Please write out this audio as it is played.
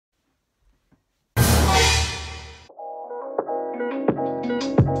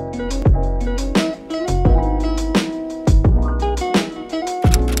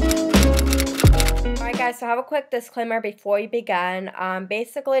so I have a quick disclaimer before you begin.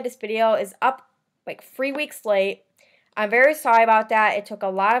 Basically, this video is up like 3 weeks late. I'm very sorry about that. It took a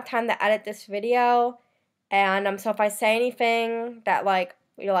lot of time to edit this video. And so if I say anything that like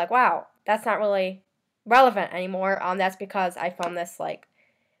you're like, wow, that's not really relevant anymore, that's because I filmed this like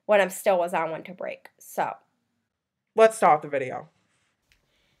when I still was on winter break. So let's start the video.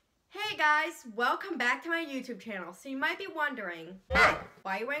 Hey guys, welcome back to my YouTube channel. So you might be wondering, why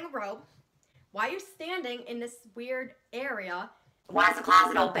are you wearing a robe? Why are you standing in this weird area? Why is the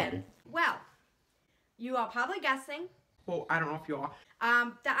closet open? Well, you are probably guessing. Well, I don't know if you are.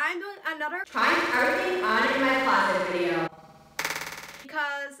 That I'm doing another trying everything on in my closet video.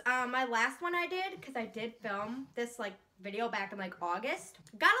 Because my last one I did, because I did film this like video back in like August,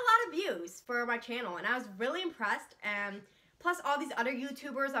 got a lot of views for my channel, and I was really impressed. And plus, all these other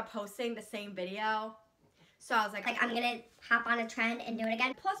YouTubers are posting the same video. So I was like, I'm gonna hop on a trend and do it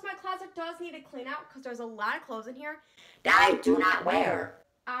again. Plus, my closet does need to clean out because there's a lot of clothes in here that I do not wear.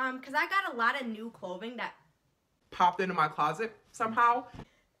 Because I got a lot of new clothing that popped into my closet somehow.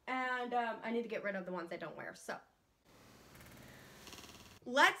 And I need to get rid of the ones I don't wear. So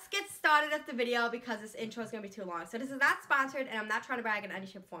let's get started at the video because this intro is going to be too long. So this is not sponsored, and I'm not trying to brag in any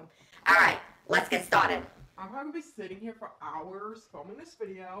shape or form. Alright, let's get started. I'm going to be sitting here for hours filming this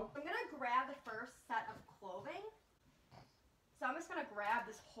video. I'm going to grab the first set of clothing. So I'm just going to grab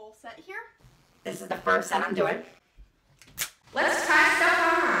this whole set here. This is the first set I'm doing. Let's try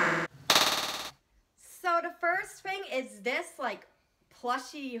stuff on. So the first thing is this like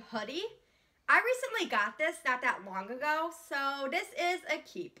plushy hoodie. I recently got this not that long ago, so this is a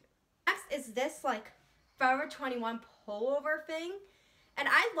keep. Next is this like Forever 21 pullover thing. And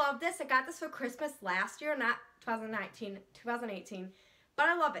I love this. I got this for Christmas last year, not 2018. But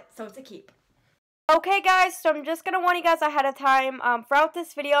I love it, so it's a keep. Okay guys, so I'm just going to warn you guys ahead of time. Throughout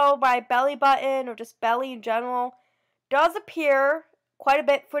this video, my belly button, or just belly in general, does appear quite a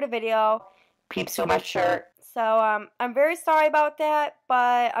bit for the video. Peeps through my shirt. So, I'm very sorry about that,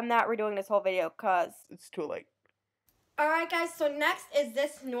 but I'm not redoing this whole video because it's too late. Alright guys, so next is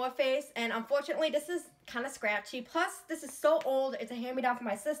this North Face, and unfortunately this is kind of scratchy. Plus, this is so old, it's a hand-me-down from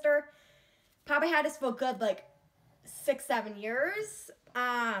my sister. Probably had this for a good, like, 6-7 years.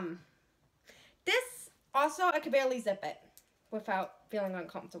 This, also, I could barely zip it without feeling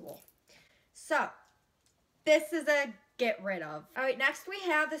uncomfortable. So, this is a get rid of. Alright, next we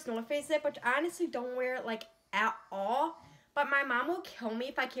have this North Face zip, which I honestly don't wear it, like, at all. But my mom will kill me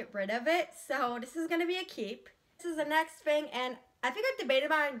if I get rid of it, so this is going to be a keep. This is the next thing, and I think I debated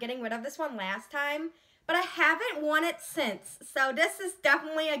about getting rid of this one last time, but I haven't worn it since, so this is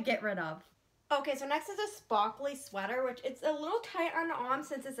definitely a get rid of. Okay, so next is a sparkly sweater, which it's a little tight on the arm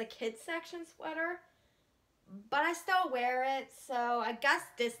since it's a kids section sweater, but I still wear it, so I guess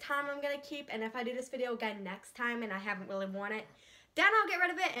this time I'm going to keep, and if I do this video again next time and I haven't really worn it, then I'll get rid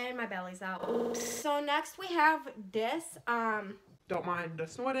of it and my belly's out. Oops. So next we have this, don't mind the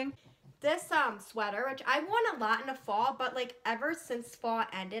sweating. This sweater, which I worn a lot in the fall, but like ever since fall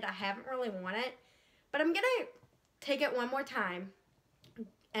ended, I haven't really worn it. But I'm gonna take it one more time,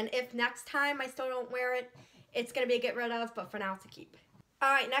 and if next time I still don't wear it, it's gonna be a get rid of. But for now, it's a keep. All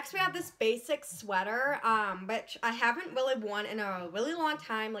right, next we have this basic sweater, which I haven't really worn in a really long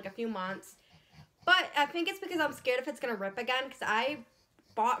time, like a few months. But I think it's because I'm scared if it's gonna rip again, because I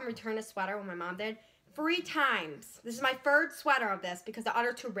bought and returned a sweater when my mom did 3 times. This is my 3rd sweater of this because the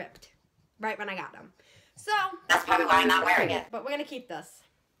other 2 ripped right when I got them. So that's probably why I'm not wearing it. But we're going to keep this.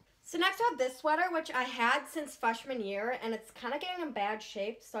 So next we have this sweater, which I had since freshman year, and it's kind of getting in bad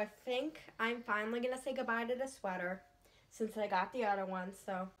shape. So I think I'm finally going to say goodbye to this sweater since I got the other one.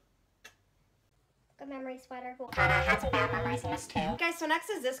 So good memory sweater. Kind of had some bad memories in this too. Okay, so next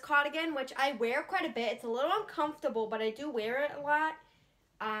is this cardigan, which I wear quite a bit. It's a little uncomfortable, but I do wear it a lot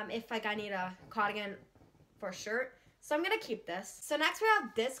if like I need a cardigan for a shirt. So I'm going to keep this. So next we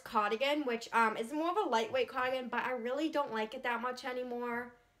have this cardigan, which is more of a lightweight cardigan, but I really don't like it that much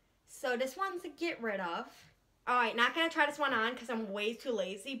anymore. So this one's a get rid of. Alright, not going to try this one on because I'm way too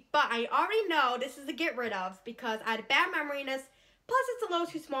lazy, but I already know this is a get rid of because I had a bad memory in this. Plus it's a little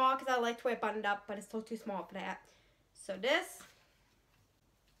too small because I like to wear it buttoned up, but it's still too small for that. So this.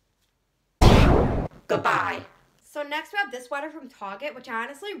 Goodbye. So next we have this sweater from Target, which I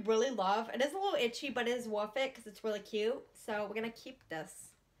honestly really love. It is a little itchy, but it is worth it because it's really cute. So we're going to keep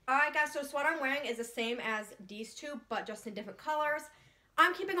this. Alright guys, so the sweater I'm wearing is the same as these 2, but just in different colors.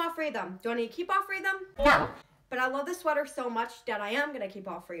 I'm keeping all 3 of them. Do I need to keep all 3 of them? No. But I love this sweater so much that I am going to keep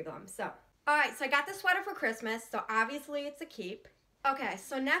all 3 of them. So, alright, so I got this sweater for Christmas, so obviously it's a keep. Okay,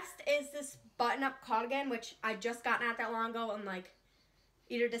 so next is this button-up cardigan, which I just got not that long ago, and like,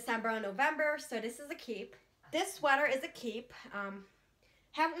 either December or November, so this is a keep. This sweater is a keep.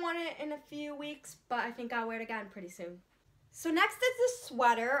 Haven't worn it in a few weeks, but I think I'll wear it again pretty soon. So next is this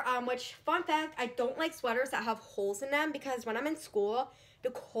sweater, which, fun fact, I don't like sweaters that have holes in them because when I'm in school,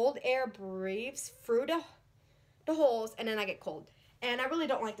 the cold air breathes through the holes and then I get cold. And I really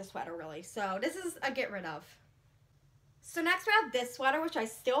don't like the sweater, really. So this is a get rid of. So next we have this sweater, which I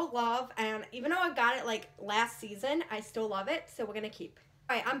still love. And even though I got it like last season, I still love it. So we're going to keep.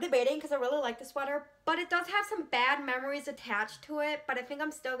 Alright, I'm debating because I really like the sweater, but it does have some bad memories attached to it, but I think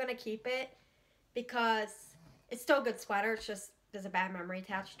I'm still going to keep it because it's still a good sweater. It's just there's a bad memory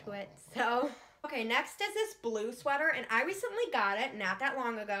attached to it. So, okay, next is this blue sweater, and I recently got it not that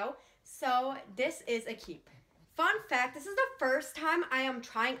long ago, so this is a keep. Fun fact, this is the first time I am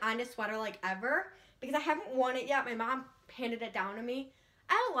trying on this sweater like ever because I haven't worn it yet. My mom handed it down to me.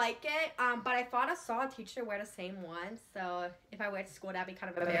 I like it, but I thought I saw a teacher wear the same one, so if I wear it to school, that'd be kind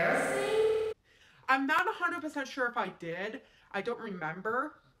of embarrassing. I'm not 100% sure if I did. I don't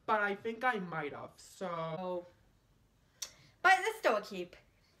remember, but I think I might have, so. But it's still a keep.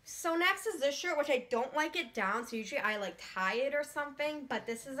 So next is this shirt, which I don't like it down, so usually I like tie it or something, but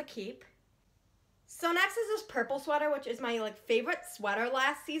this is a keep. So next is this purple sweater, which is my like favorite sweater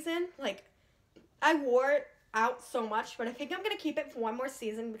last season. Like, I wore it out so much, but I think I'm gonna keep it for one more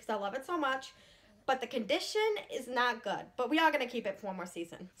season because I love it so much, but the condition is not good, but we are gonna keep it for one more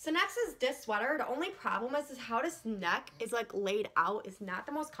season. So next is this sweater. The only problem is how this neck is like laid out is not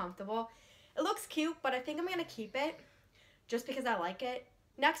the most comfortable. It looks cute, but I think I'm gonna keep it just because I like it.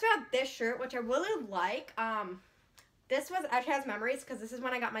 Next we have this shirt, which I really like. This was actually has memories because this is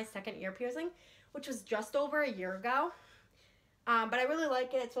when I got my second ear piercing, which was just over a year ago, but I really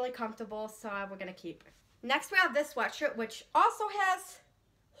like it. It's really comfortable, so we're gonna keep it. Next we have this sweatshirt, which also has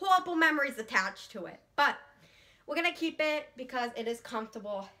horrible memories attached to it, but we're going to keep it because it is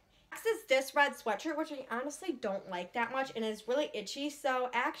comfortable. Next is this red sweatshirt, which I honestly don't like that much and is really itchy,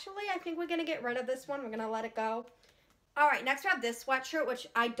 so actually I think we're going to get rid of this one. We're going to let it go. Alright, next we have this sweatshirt, which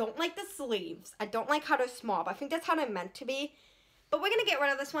I don't like the sleeves. I don't like how they're small, but I think that's how they're meant to be. But we're going to get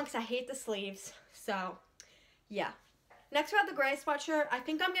rid of this one because I hate the sleeves, so yeah. Next we have the gray sweatshirt. I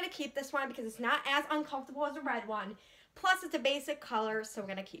think I'm going to keep this one because it's not as uncomfortable as the red one. Plus it's a basic color, so we're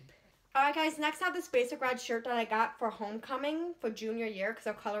going to keep. Alright guys, next I have this basic red shirt that I got for homecoming for junior year because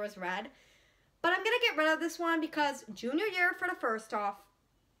our color is red. But I'm going to get rid of this one because junior year for the first off,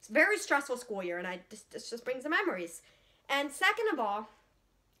 it's a very stressful school year and this just brings the memories. And second of all,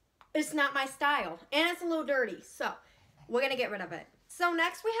 it's not my style and it's a little dirty, so we're going to get rid of it. So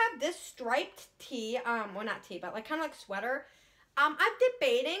next we have this striped tee, well not tee, but like kind of like sweater. I'm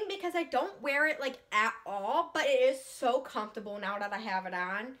debating because I don't wear it like at all, but it is so comfortable now that I have it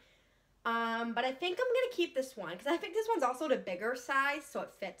on. But I think I'm going to keep this one because I think this one's also the bigger size, so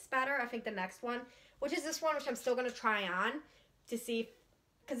it fits better. I think the next one, which is this one, which I'm still going to try on to see,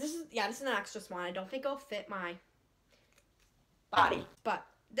 because this is an extra small. I don't think it'll fit my body, but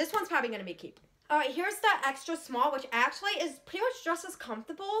this one's probably going to be keep. Alright, here's the extra small, which actually is pretty much just as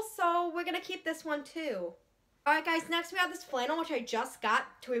comfortable, so we're going to keep this one too. Alright guys, next we have this flannel, which I just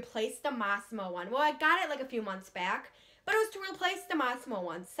got to replace the Massimo one. Well, I got it like a few months back, but it was to replace the Massimo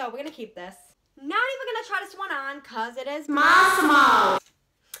one, so we're going to keep this. Not even going to try this one on, because it is Massimo.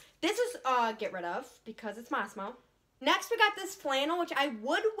 This is, get rid of, because it's Massimo. Next, we got this flannel, which I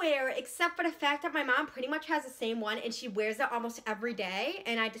would wear, except for the fact that my mom pretty much has the same one, and she wears it almost every day,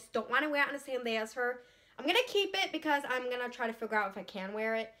 and I just don't want to wear it on the same day as her. I'm going to keep it because I'm going to try to figure out if I can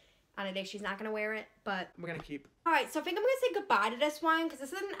wear it on a day she's not going to wear it, but we're going to keep. Alright, so I think I'm going to say goodbye to this one, because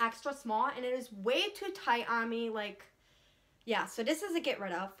this is an extra small, and it is way too tight on me, like, yeah, so this is a get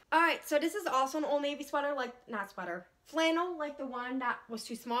rid of. Alright, so this is also an Old Navy sweater, like, not sweater, flannel, like the one that was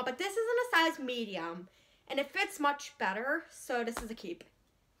too small, but this is in a size medium. And it fits much better, so this is a keep.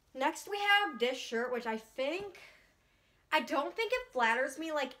 Next we have this shirt, which I don't think it flatters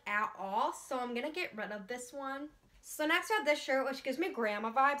me like at all, so I'm gonna get rid of this one. So next we have this shirt, which gives me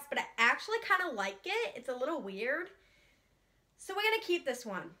grandma vibes, but I actually kind of like it. It's a little weird. So we're gonna keep this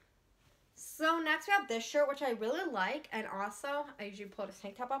one. So next we have this shirt, which I really like, and also, I usually pull the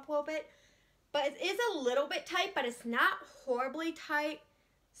tank top up a little bit, but it is a little bit tight, but it's not horribly tight,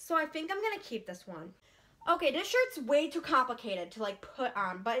 so I think I'm gonna keep this one. Okay, this shirt's way too complicated to, like, put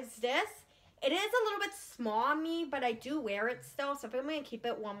on, but it's this. It is a little bit small on me, but I do wear it still, so I think I'm going to keep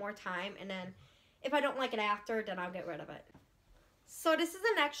it one more time, and then if I don't like it after, then I'll get rid of it. So this is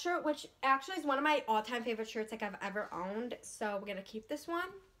the next shirt, which actually is one of my all-time favorite shirts, like, I've ever owned, so we're going to keep this one.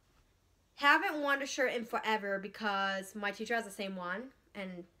 Haven't worn a shirt in forever because my teacher has the same one,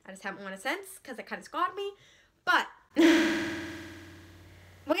 and I just haven't worn it since because it kind of scarred me, but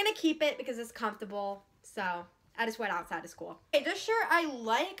We're going to keep it because it's comfortable. So I just went outside of school. Okay, this shirt I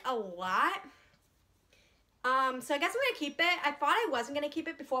like a lot. So I guess I'm going to keep it. I thought I wasn't going to keep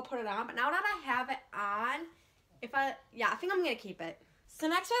it before I put it on. But now that I have it on, I think I'm going to keep it. So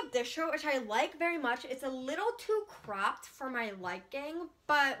next I have this shirt, which I like very much. It's a little too cropped for my liking.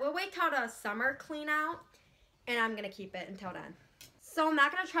 But we'll wait till the summer clean out. And I'm going to keep it until then. So I'm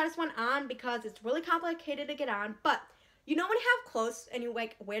not going to try this one on because it's really complicated to get on. But you know when you have clothes and you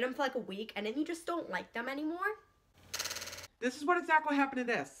like wear them for like a week and then you just don't like them anymore? This is what exactly happened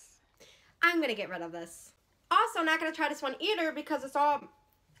to this. I'm going to get rid of this. Also, I'm not going to try this one either because it's all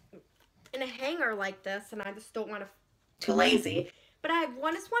in a hanger like this and I just don't want to. Too lazy. But I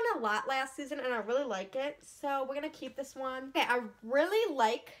won this one a lot last season and I really like it. So we're going to keep this one. Okay, I really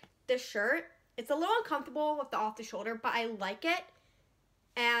like this shirt. It's a little uncomfortable with the off the shoulder, but I like it.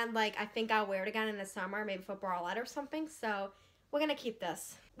 And like, I think I'll wear it again in the summer, maybe for a bralette or something. So we're going to keep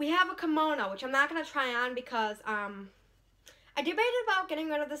this. We have a kimono, which I'm not going to try on because I debated about getting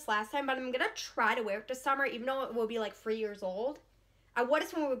rid of this last time, but I'm going to try to wear it this summer, even though it will be like 3 years old. I wore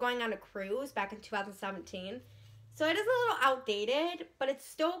this when we were going on a cruise back in 2017. So it is a little outdated, but it's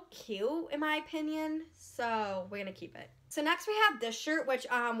still cute in my opinion. So we're going to keep it. So next we have this shirt, which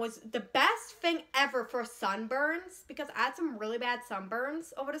was the best thing ever for sunburns because I had some really bad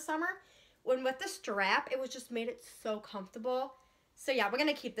sunburns over the summer. When with the strap, it was just made it so comfortable. So yeah, we're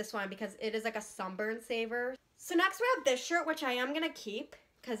going to keep this one because it is like a sunburn saver. So next we have this shirt, which I am going to keep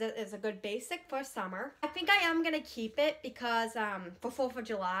because it is a good basic for summer. I think I am going to keep it because for 4th of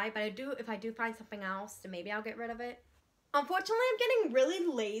July, but if I do find something else, then maybe I'll get rid of it. Unfortunately, I'm getting really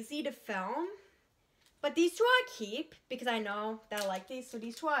lazy to film. But these two I keep because I know that I like these. So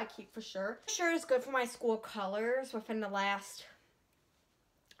these two I keep for sure. This shirt is good for my school colors within the last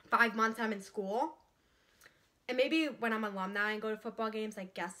 5 months I'm in school. And maybe when I'm alumni and go to football games, I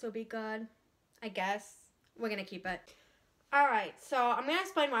guess it'll be good. I guess. We're going to keep it. Alright, so I'm going to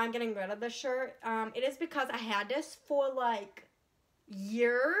explain why I'm getting rid of this shirt. It is because I had this for like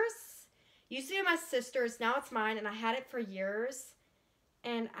years. Used to be my sister's, now it's mine, and I had it for years.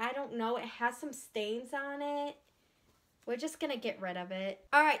 And I don't know, it has some stains on it. We're just going to get rid of it.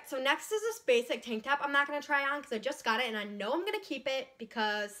 Alright, so next is this basic tank top I'm not going to try on because I just got it. And I know I'm going to keep it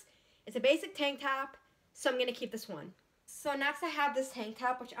because it's a basic tank top. So I'm going to keep this one. So next I have this tank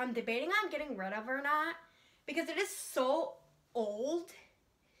top, which I'm debating on getting rid of or not. Because it is so old.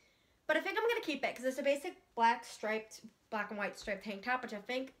 But I think I'm going to keep it because it's a basic black and white striped tank top. Which I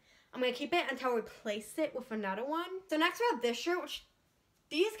think I'm going to keep it until I replace it with another one. So next we have this shirt, which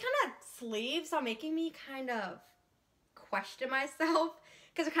these kind of sleeves are making me kind of question myself.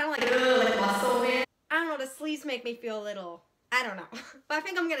 Because they're kind of like muscle man. I don't know, the sleeves make me feel a little, I don't know. But I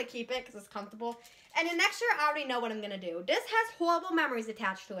think I'm going to keep it because it's comfortable. And the next shirt, I already know what I'm going to do. This has horrible memories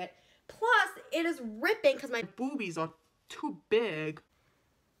attached to it. Plus, it is ripping because my boobies are too big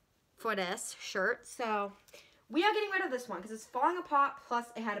for this shirt. So, we are getting rid of this one because it's falling apart. Plus,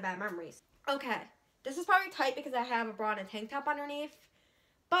 it had bad memories. Okay, this is probably tight because I have a bra and a tank top underneath.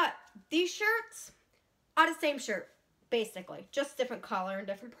 But these shirts are the same shirt, basically. Just different color and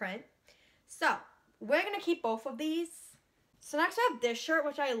different print. So, we're going to keep both of these. So, next I have this shirt,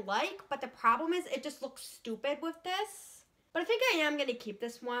 which I like. But the problem is it just looks stupid with this. But I think I am going to keep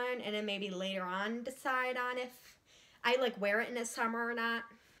this one and then maybe later on decide on if I like wear it in the summer or not.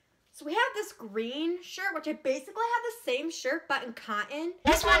 So we have this green shirt, which I basically have the same shirt but in cotton.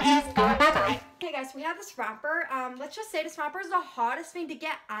 This one is going bye-bye. Okay guys, we have this romper. Let's just say this romper is the hardest thing to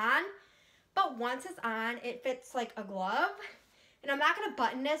get on. But once it's on, it fits like a glove. And I'm not going to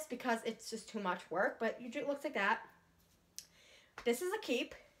button this because it's just too much work. But usually it looks like that. This is a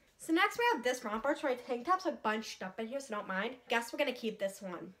keep. So next we have this romper. So my tank top's like bunched up in here, so don't mind. Guess we're going to keep this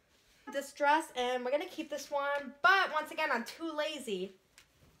one. This dress, and we're going to keep this one. But once again, I'm too lazy.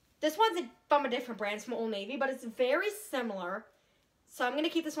 This one's from a different brand. It's from Old Navy, but it's very similar. So I'm going to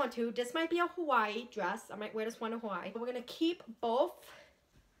keep this one too. This might be a Hawaii dress. I might wear this one to Hawaii. But we're going to keep both.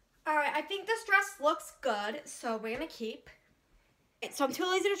 Alright, I think this dress looks good. So we're going to keep. So I'm too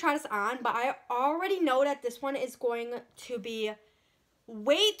lazy to try this on. But I already know that this one is going to be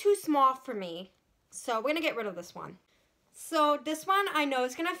way too small for me. So we're going to get rid of this one. So this one I know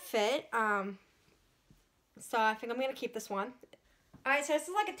is going to fit. So I think I'm going to keep this one. Alright, so this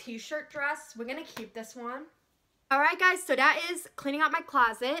is like a t-shirt dress. We're going to keep this one. Alright guys, so that is cleaning out my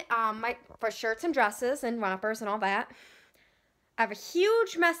closet for shirts and dresses and rompers and all that. I have a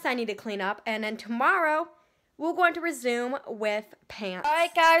huge mess I need to clean up. And then tomorrow, we're going to resume with pants.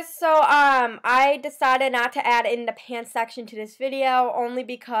 Alright guys, so I decided not to add in the pants section to this video only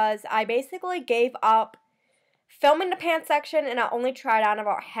because I basically gave up filming the pants section, and I only tried on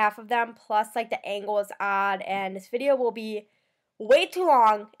about half of them, plus like the angle is odd, and this video will be way too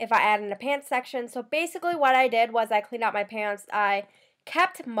long if I add in the pants section. So basically what I did was I cleaned out my pants. I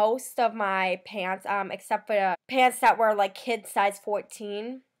kept most of my pants, except for the pants that were like kid size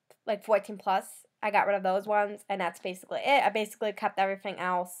 14, like 14 plus. I got rid of those ones, and that's basically it. I basically kept everything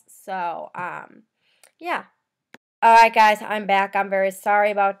else. So, yeah. Alright guys, I'm back. I'm very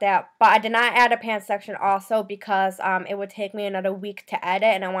sorry about that. But I did not add a pants section also because it would take me another week to edit,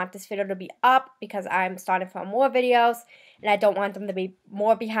 and I want this video to be up because I'm starting for more videos and I don't want them to be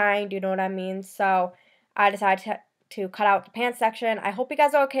more behind, you know what I mean? So I decided to cut out the pants section. I hope you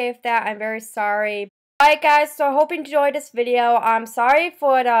guys are okay with that. I'm very sorry. Alright guys, so I hope you enjoyed this video. I'm sorry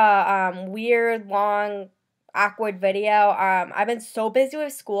for the weird, long, awkward video. I've been so busy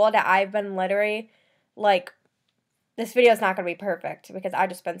with school that I've been literally like, this video is not going to be perfect because I've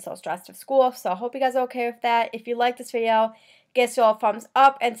just been so stressed with school. So I hope you guys are okay with that. If you like this video, give us a thumbs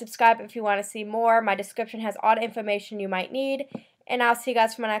up and subscribe if you want to see more. My description has all the information you might need. And I'll see you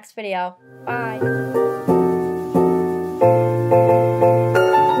guys for my next video. Bye.